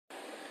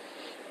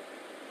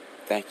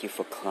Thank you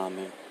for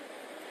coming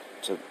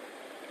to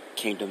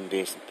Kingdom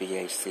Business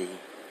BAC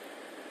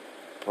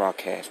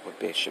broadcast with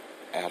Bishop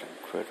Adam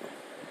Criddle.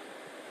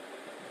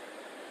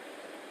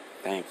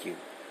 Thank you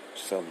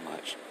so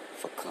much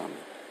for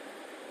coming.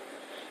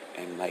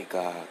 And may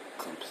God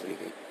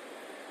complete it.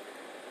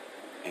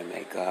 And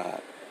may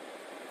God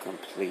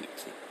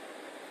complete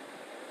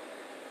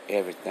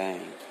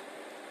everything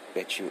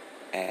that you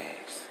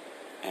ask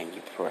and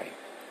you pray.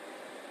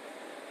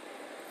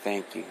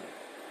 Thank you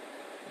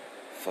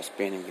for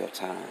spending your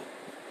time.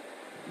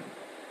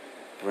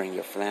 Bring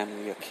your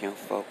family, your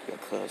kinfolk, your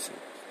cousins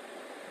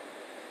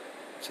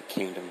to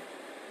Kingdom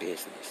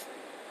Business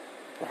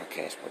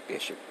broadcast with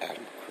Bishop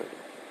Adam Criddle.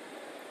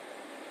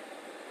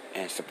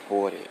 And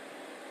support it.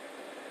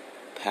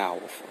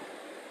 Powerful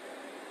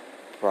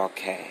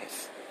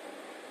broadcast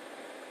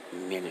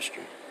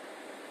ministry.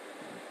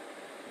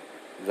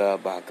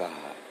 Love by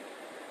God.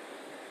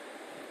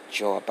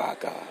 Joy by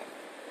God.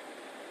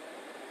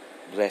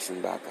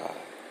 Blessing by God.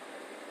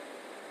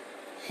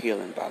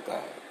 Healing by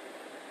God.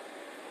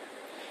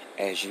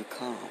 As you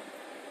come,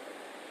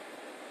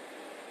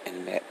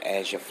 and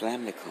as your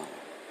family come,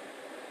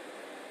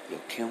 your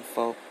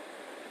kinfolk,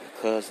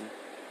 your cousin,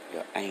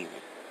 your aunt,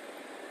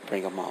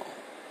 bring them all.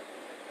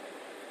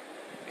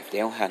 If they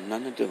don't have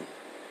nothing to do,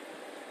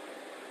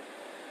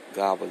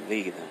 God will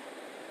lead them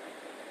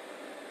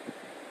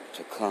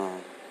to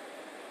come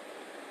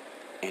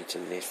and to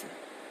listen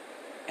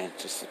and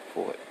to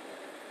support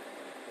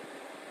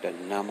the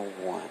number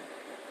one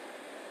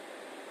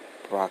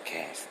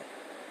broadcasting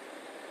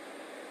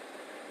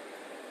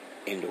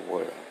in the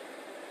world,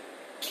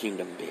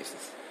 Kingdom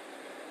Business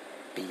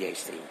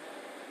BAC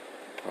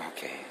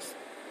broadcast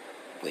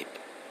with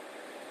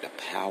the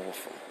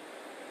powerful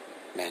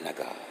man of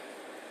God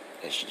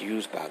that's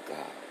used by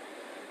God,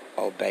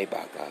 obeyed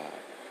by God,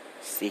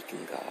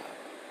 seeking God,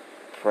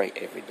 pray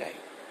every day,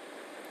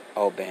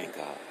 obeying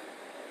God.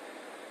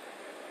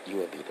 You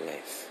will be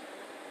blessed.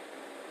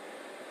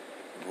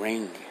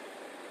 Bring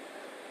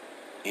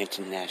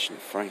international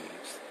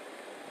friends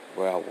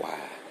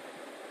worldwide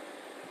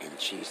in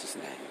Jesus'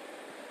 name.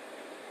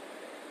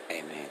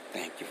 Amen.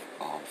 Thank you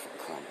all for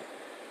coming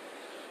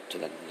to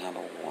the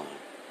number one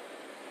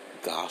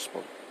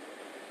gospel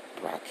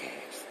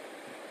broadcast,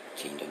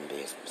 Kingdom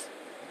Business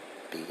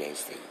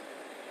BAC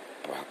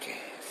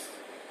broadcast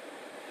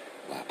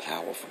by a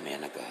powerful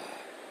man of God,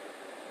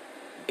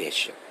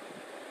 Bishop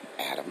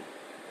Adam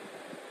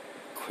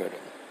Criddle.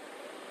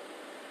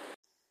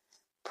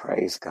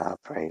 Praise God,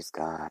 praise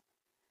God.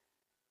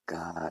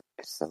 God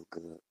is so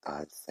good.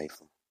 God is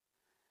faithful.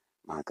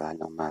 My God,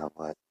 no matter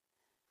what,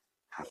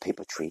 how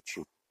people treat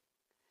you,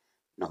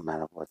 no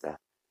matter what the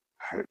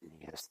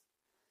hurting is,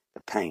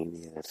 the pain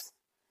is,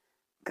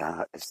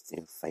 God is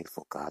still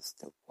faithful. God's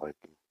still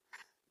working.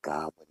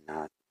 God would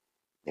not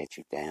let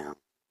you down.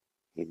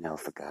 He never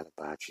forgot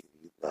about you.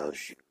 He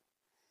loves you.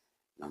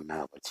 No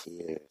matter what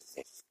tears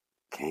that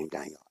came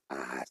down your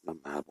eyes, no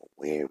matter what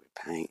weary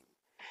pain,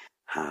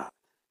 how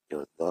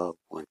your loved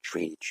one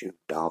treated you,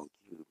 dogged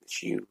you,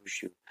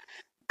 misused you,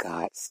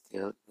 God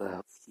still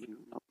loves you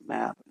no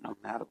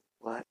matter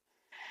what.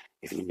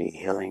 If you need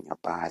healing in your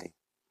body,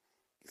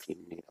 if you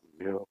need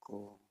a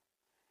miracle,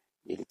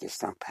 you need to get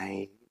some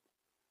pain,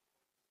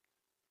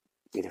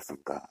 get it from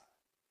God.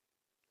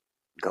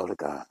 Go to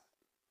God,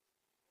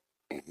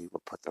 and He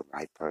will put the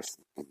right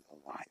person in your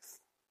life.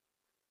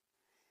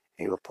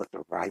 He will put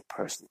the right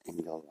person in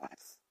your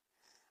life.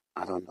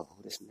 I don't know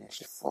who this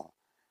message is for,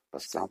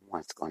 but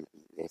someone's going to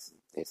be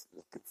listening to this,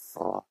 looking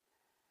for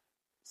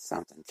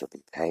something to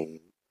be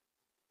paid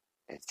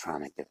and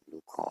trying to get a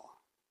new car.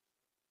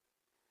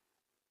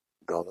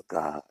 Go to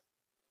God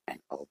and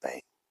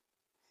obey.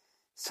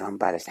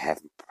 Somebody's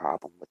having a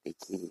problem with their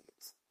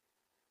kids.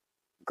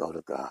 Go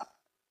to God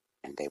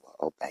and they will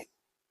obey.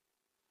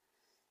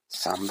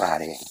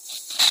 Somebody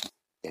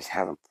is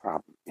having a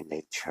problem in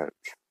their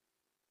church.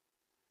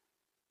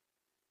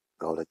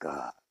 Go to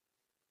God.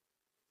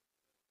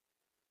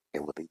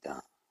 It will be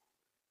done.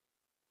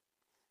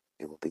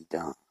 It will be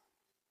done.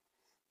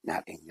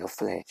 Not in your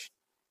flesh,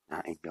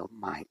 not in your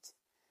might,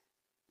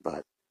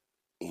 but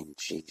in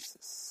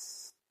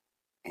Jesus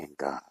and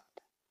God.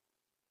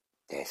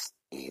 That's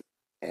it.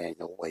 There ain't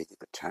no way you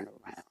could turn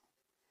around.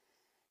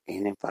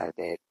 Anybody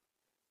that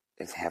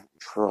is having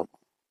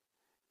trouble,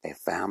 they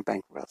found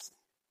bankruptcy,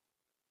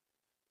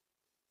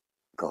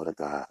 go to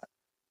God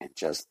and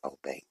just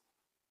obey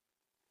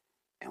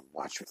and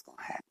watch what's going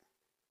to happen.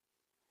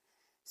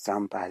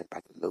 Somebody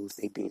about to lose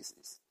their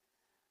business,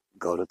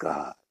 go to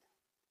God.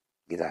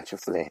 Get out your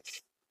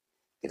flesh.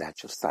 Get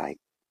out your sight.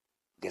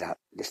 Get out.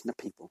 Listen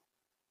to people.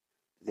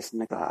 Listen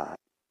to God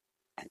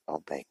and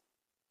obey.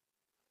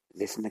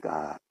 Listen to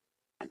God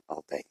and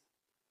obey.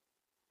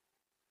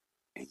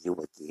 And you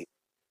will get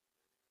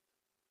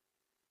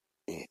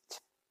it.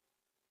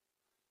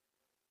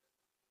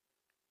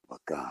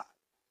 What God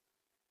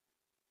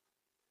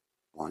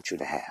wants you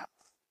to have.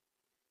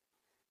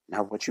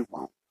 Not what you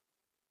want.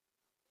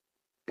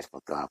 It's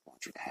what God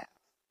wants you to have.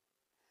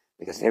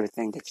 Because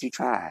everything that you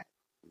tried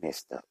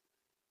messed up.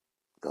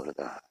 Go to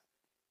God.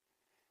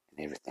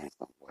 and everything's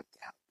going to work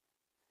out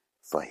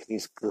for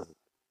his good.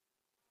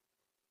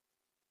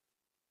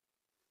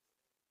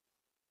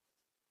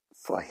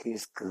 For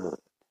his good.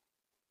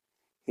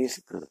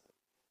 His good.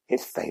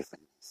 His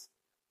faithfulness.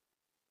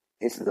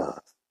 His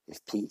love. His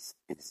peace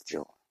and his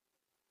joy.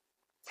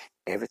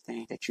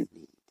 Everything that you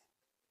need.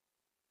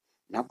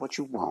 Not what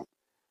you want,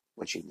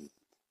 what you need.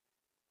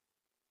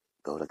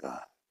 Go to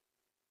God.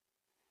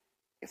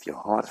 If your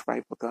heart is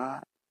right with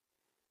God,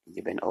 and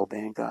you've been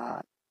obeying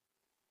God,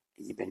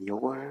 and you've been in your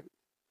word,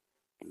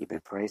 and you've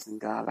been praising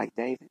God like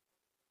David,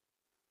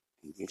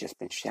 and you've just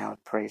been shouting,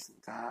 praising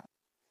God,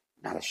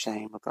 not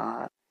ashamed of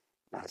God,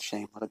 not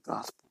ashamed of the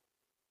gospel,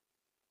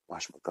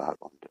 watch what God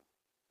gonna do.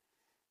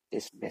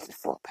 This message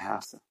for a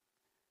pastor,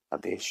 a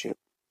bishop,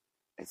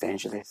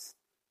 evangelist,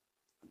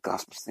 a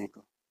gospel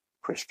singer,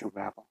 Christian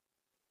rapper.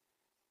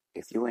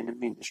 If you're in the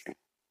ministry,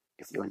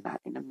 if you're not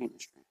in the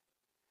ministry,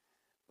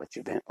 but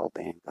you've been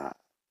obeying God,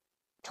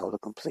 total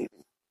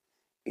completely,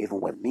 even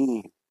when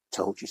men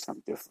told you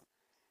something different,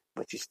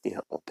 but you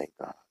still obey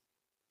God.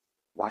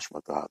 Watch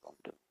what God gonna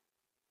do.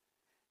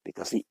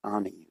 Because he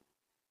honor you.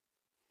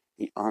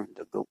 He honor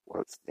the good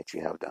works that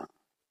you have done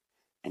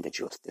and that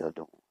you're still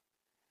doing.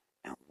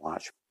 And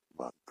watch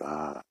what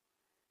God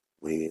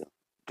will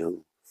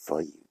do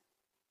for you.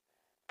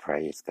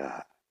 Praise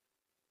God.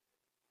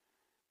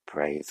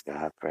 Praise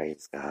God.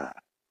 Praise God.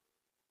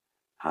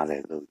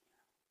 Hallelujah.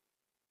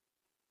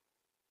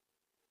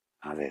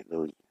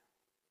 Hallelujah.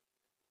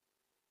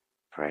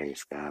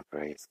 Praise God.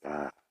 Praise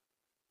God.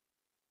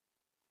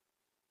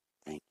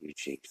 Thank you,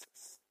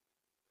 Jesus.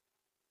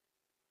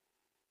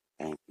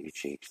 Thank you,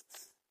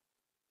 Jesus.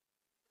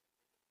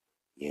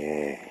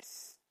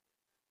 Yes.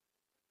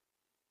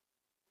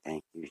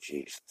 Thank you,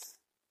 Jesus.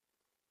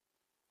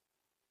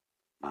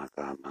 My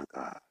God, my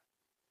God.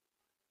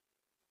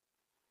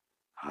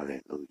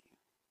 Hallelujah.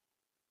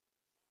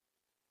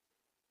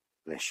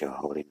 Bless your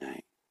holy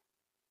name.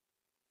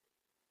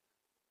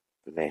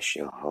 Bless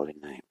your holy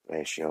name.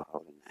 Bless your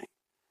holy name.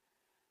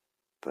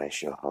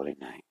 Bless your holy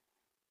name.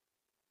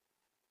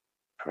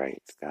 Praise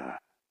God.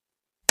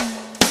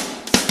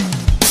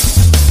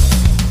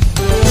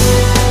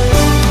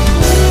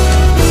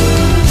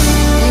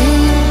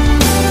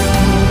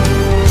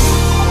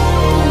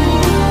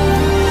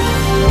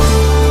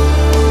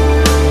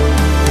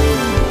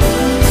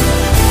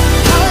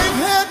 I've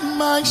had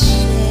my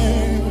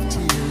share of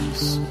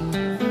tears,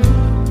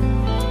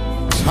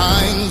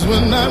 times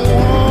when I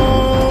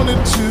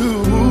wanted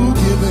to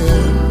give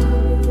in.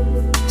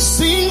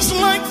 Seems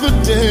like the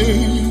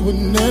day would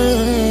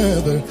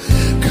never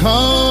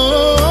come,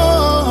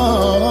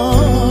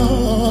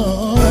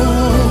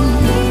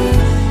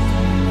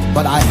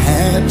 but I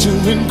had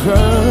to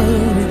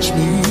encourage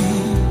me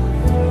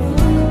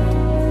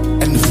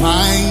and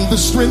find the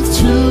strength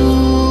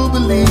to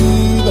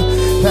believe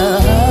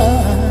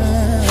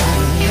that I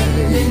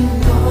can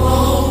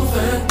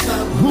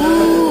overcome.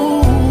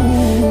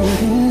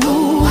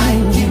 Oh,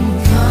 I can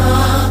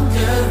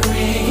conquer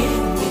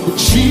it. With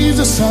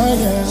Jesus I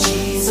am.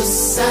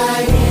 Jesus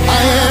I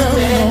am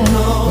an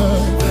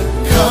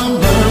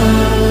overcomer.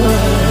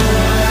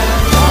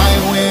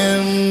 I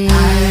win.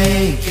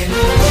 I can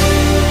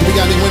win. We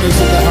got any winners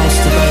in the house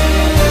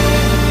tonight?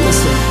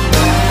 Listen,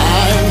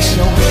 I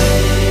shall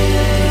win.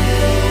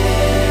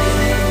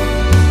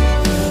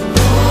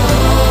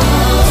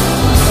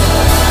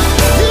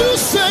 You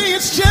say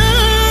it's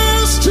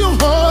just too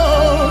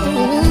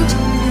hard,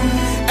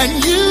 and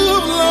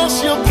you've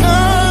lost your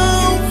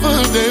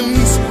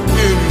confidence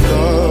in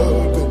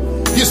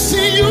God. You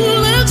see, you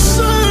let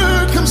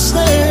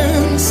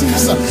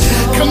circumstances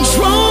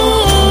control.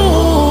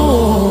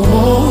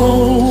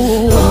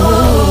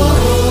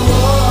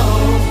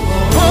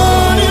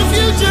 But if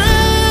you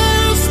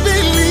just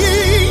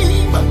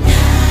believe,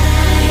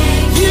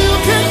 you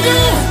can do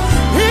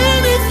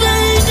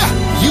anything.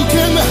 You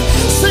can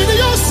say to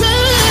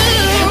yourself,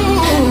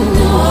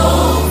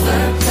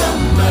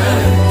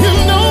 you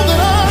know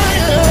that I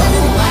am.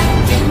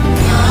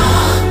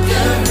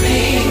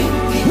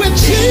 With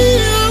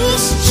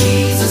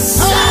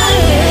Jesus, I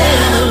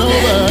am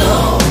an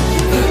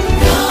overcomer.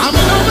 I'm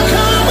an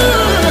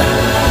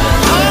overcomer.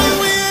 I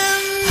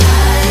win.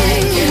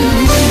 I can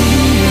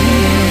win.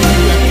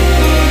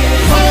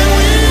 I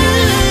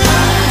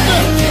win.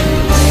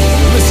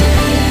 Listen.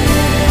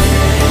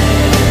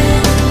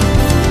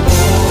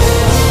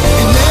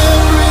 In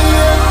every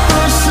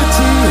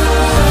adversity,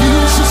 you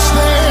should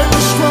stand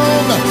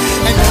strong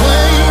and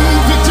claim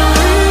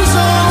victories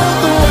on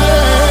the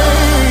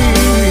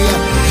way.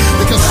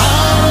 Because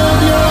out of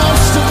your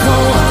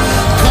obstacle,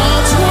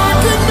 God's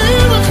working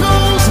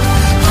miracles.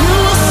 You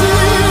will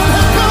see and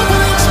have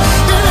confidence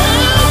in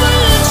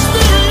every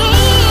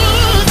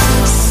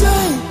experience.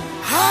 Say,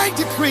 I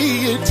decree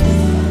it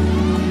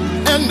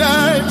and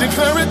I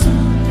declare it.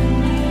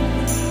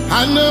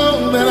 I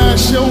know that I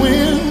shall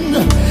win.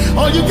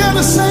 All you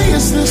gotta say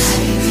is this.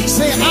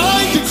 Say,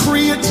 I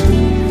decree it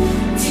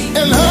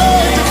and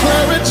I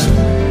declare it.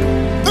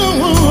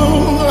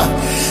 Ooh,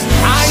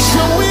 I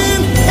shall win.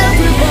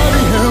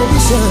 Everybody help me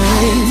say,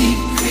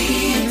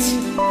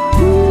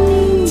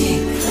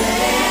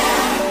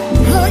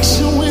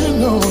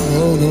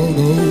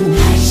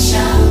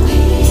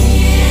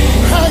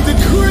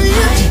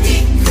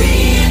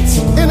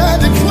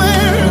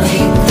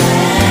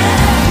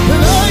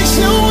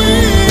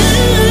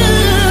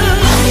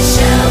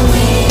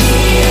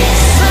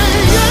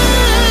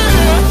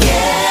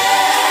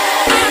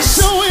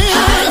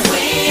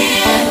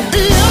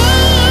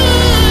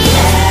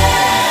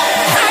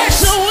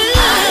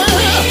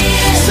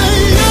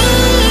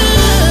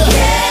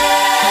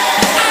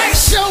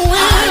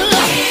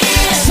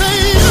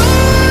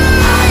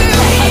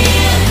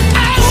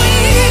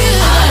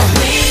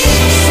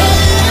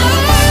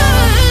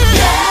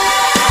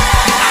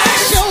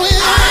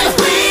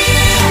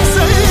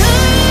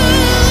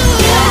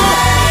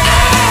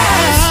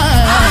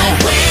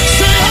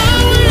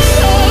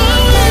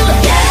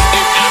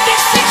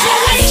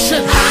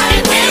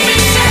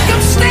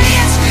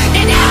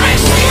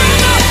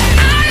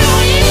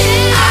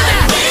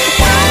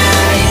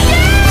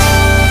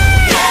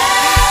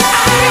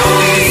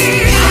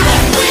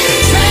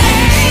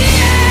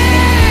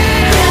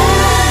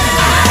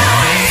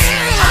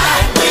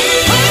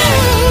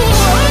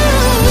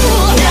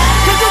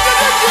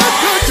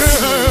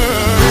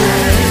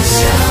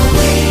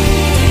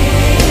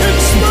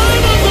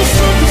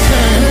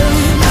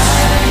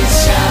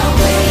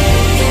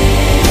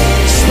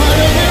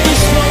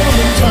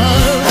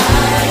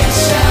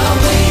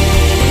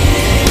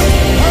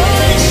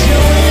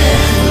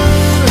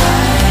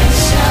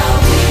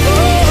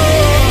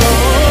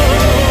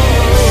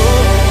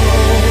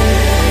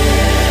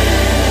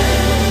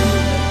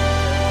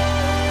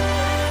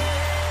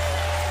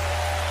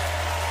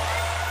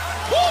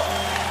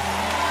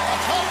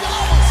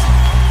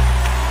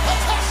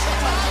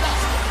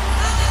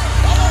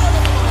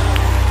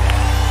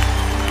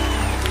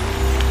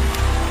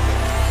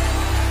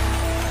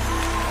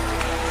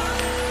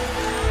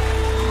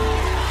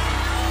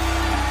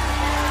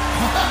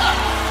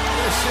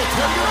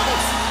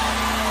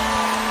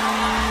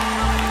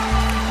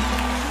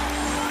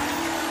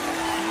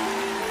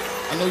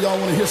 know y'all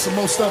want to hear some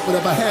more stuff, but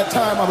if I had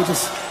time, I would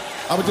just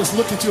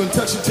look at you and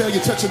touch your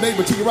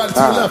neighbor to your right and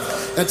to your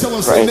left, and tell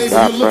them, say,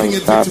 neighbor, you're looking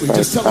at victory.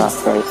 Just tell them.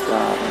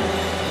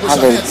 Wish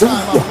I had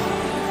time.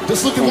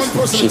 Just look at one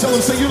person and tell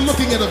them, say, you're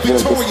looking at a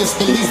victorious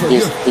believer.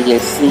 You're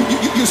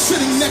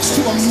sitting next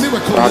to a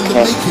miracle in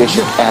the making.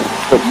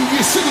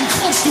 You're sitting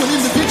close to an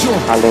individual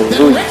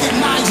that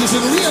recognizes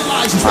and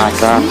realizes that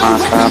no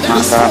weapon that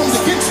is formed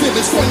against them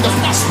is going to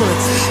prosper.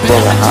 That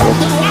every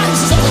tongue that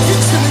rises up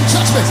against them in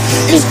judgment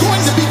is going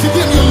to be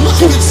condemned. You're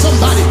looking at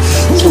somebody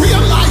who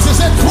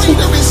realizes that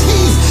greater is he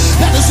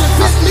that is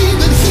within me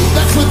than he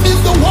that's within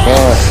the world.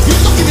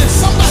 You're looking at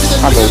somebody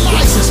that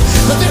realizes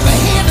that they're the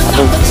head and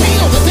not the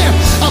tail, that they're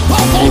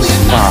above only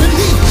and not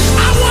beneath.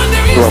 I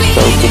wonder if there's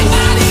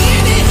anybody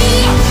in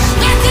here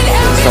that could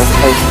help me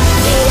say,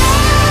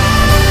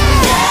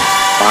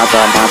 My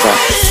God.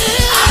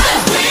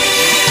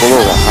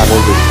 Glory,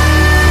 hallelujah.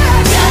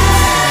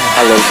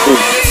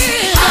 Hallelujah.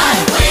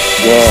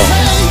 Yeah.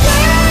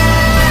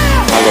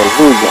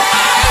 Hallelujah.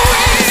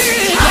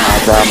 My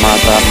God.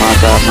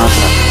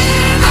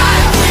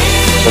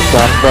 Let's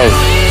God pray.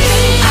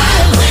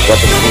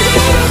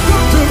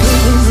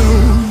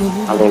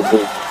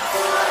 Hallelujah.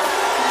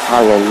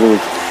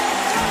 Hallelujah.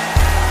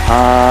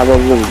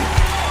 Hallelujah.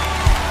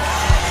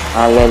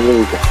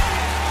 Hallelujah.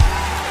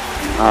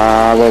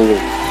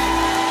 Hallelujah.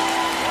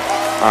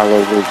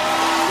 Hallelujah.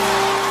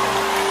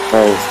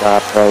 Praise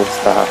God. Praise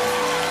God.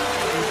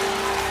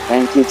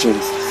 Thank you,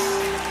 Jesus.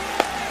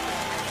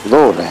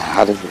 Glory.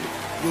 Hallelujah.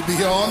 We'll be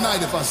here all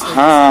night if I stay.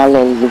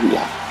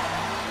 Hallelujah.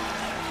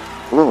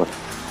 Glory.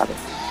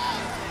 Hallelujah.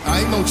 I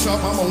ain't no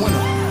chump. I'm a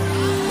winner.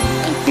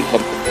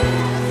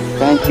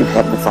 Thank you,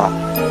 Heavenly Father.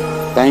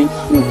 Thank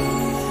you,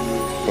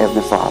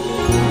 Heavenly Father.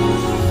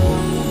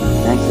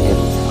 Thank you,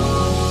 Heavenly Father.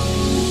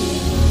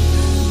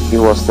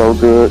 You are so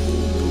good.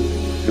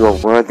 You are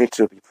worthy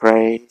to be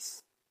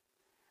praised.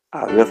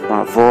 I lift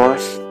my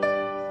voice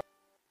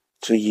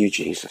to you,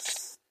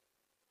 Jesus.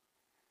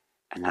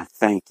 And I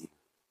thank you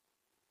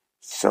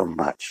so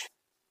much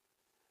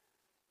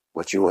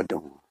what you are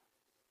doing.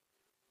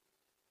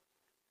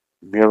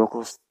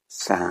 Miracles,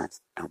 signs,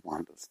 and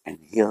wonders, and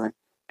healing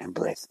and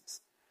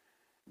blessings.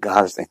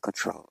 God is in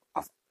control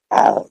of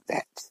all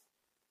that.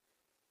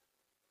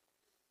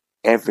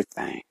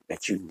 Everything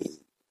that you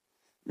need.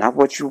 Not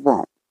what you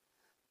want,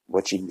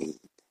 what you need.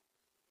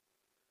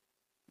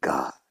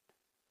 God.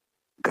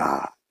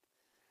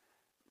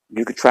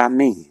 You can try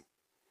me,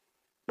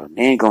 but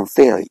they ain't going to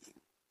fail you.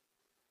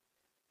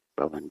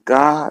 But when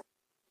God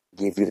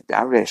gives you the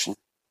direction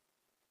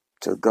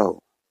to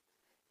go,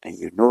 and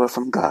you know it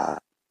from God,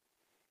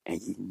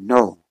 and you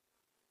know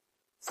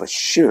for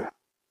sure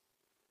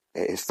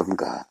that it's from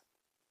God,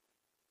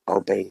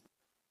 obey.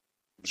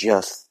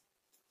 Just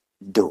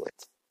do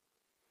it.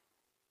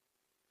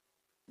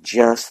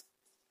 Just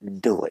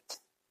do it.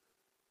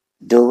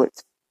 Do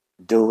it.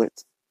 Do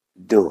it.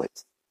 Do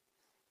it.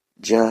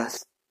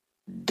 Just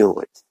do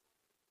it.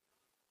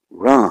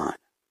 Run.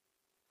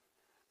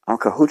 I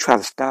don't care who try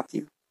to stop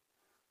you,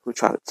 who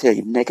try to tell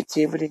you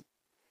negativity,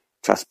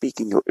 try to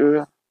speak in your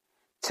ear,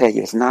 tell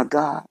you it's not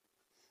God.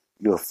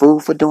 You're a fool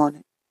for doing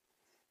it.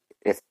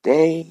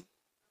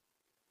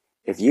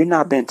 If you're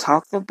not been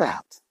talked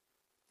about,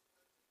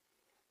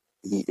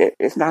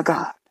 it's not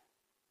God.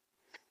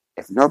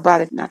 If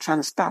nobody's not trying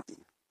to stop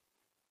you,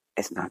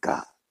 it's not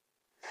God.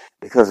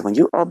 Because when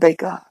you obey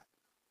God,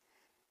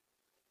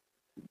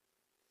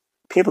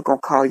 people going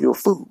to call you a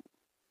fool.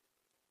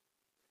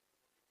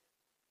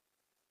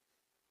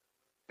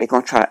 They're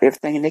going to try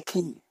everything they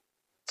can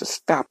to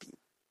stop you.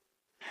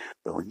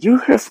 But when you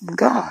hear from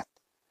God,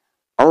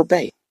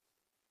 obey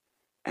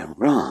and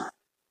run.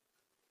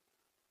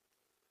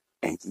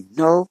 And you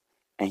know,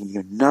 and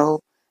you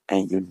know,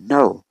 and you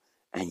know,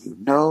 and you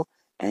know,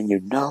 and you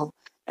know,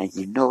 and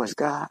you know it's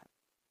God.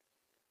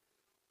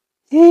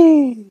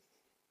 You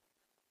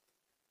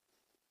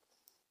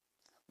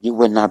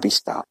will not be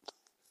stopped.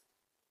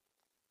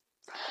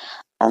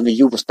 Only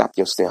you will stop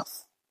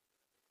yourself.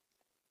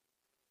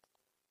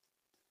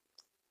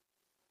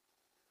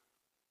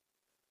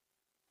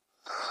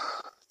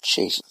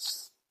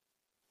 Jesus.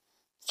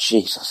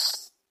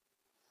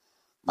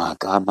 My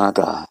God, my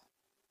God.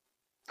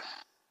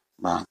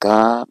 My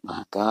God,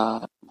 my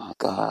God, my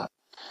God,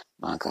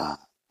 my God.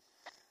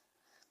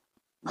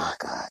 My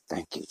God.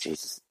 Thank you,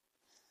 Jesus.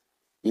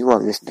 You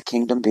are listening to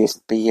Kingdom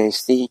Business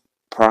BAC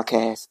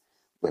podcast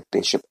with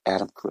Bishop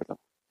Adam Criddle.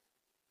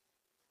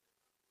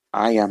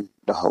 I am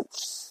the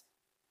host.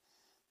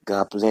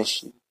 God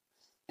bless you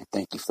and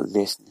thank you for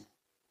listening.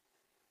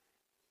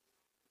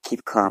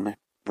 Keep coming.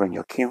 Bring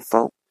your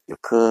kinfolk, your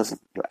cousin,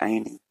 your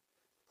auntie,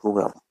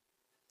 whoever.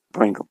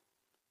 Bring them.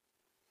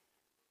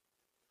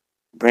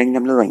 Bring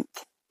them the link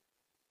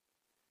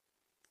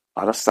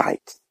or the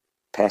site.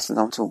 Pass it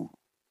on to them.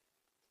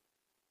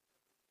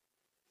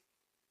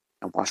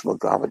 And watch what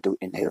God will do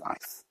in their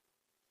life.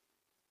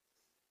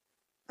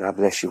 God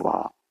bless you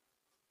all.